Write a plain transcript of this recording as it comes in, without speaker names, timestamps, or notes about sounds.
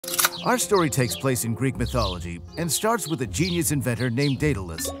Our story takes place in Greek mythology and starts with a genius inventor named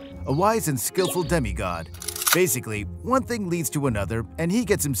Daedalus, a wise and skillful demigod. Basically, one thing leads to another, and he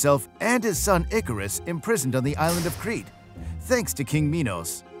gets himself and his son Icarus imprisoned on the island of Crete, thanks to King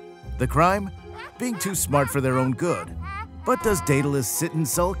Minos. The crime? Being too smart for their own good. But does Daedalus sit and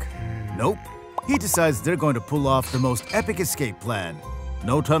sulk? Nope. He decides they're going to pull off the most epic escape plan.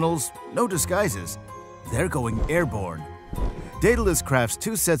 No tunnels, no disguises. They're going airborne. Daedalus crafts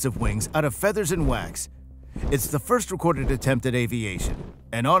 2 sets of wings out of feathers and wax. It's the first recorded attempt at aviation,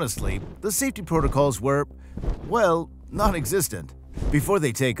 and honestly, the safety protocols were, well, non-existent. Before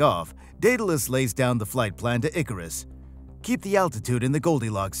they take off, Daedalus lays down the flight plan to Icarus. Keep the altitude in the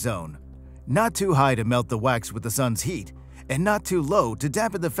Goldilocks zone. Not too high to melt the wax with the sun's heat, and not too low to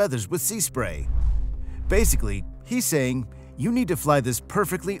dampen the feathers with sea spray. Basically, he's saying, you need to fly this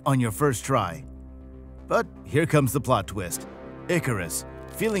perfectly on your first try. But here comes the plot twist. Icarus,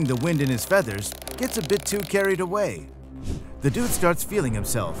 feeling the wind in his feathers, gets a bit too carried away. The dude starts feeling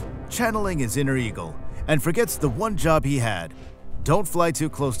himself, channeling his inner eagle, and forgets the one job he had. Don't fly too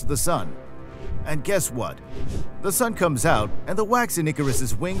close to the sun. And guess what? The sun comes out, and the wax in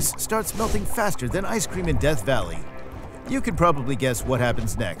Icarus's wings starts melting faster than ice cream in Death Valley. You can probably guess what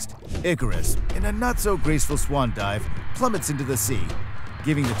happens next. Icarus, in a not-so-graceful swan dive, plummets into the sea,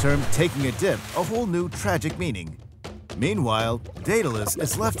 giving the term taking a dip a whole new tragic meaning. Meanwhile, Daedalus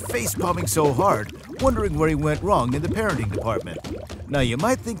is left face-palming so hard, wondering where he went wrong in the parenting department. Now, you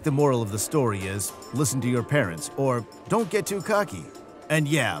might think the moral of the story is, listen to your parents, or don't get too cocky. And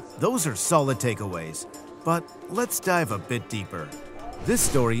yeah, those are solid takeaways. But let's dive a bit deeper. This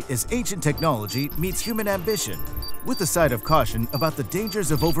story is ancient technology meets human ambition, with a side of caution about the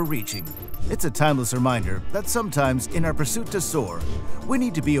dangers of overreaching. It's a timeless reminder that sometimes in our pursuit to soar, we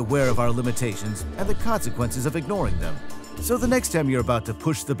need to be aware of our limitations and the consequences of ignoring them. So the next time you're about to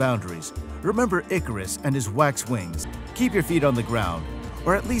push the boundaries, remember Icarus and his wax wings. Keep your feet on the ground,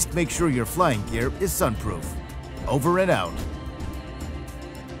 or at least make sure your flying gear is sunproof. Over and out.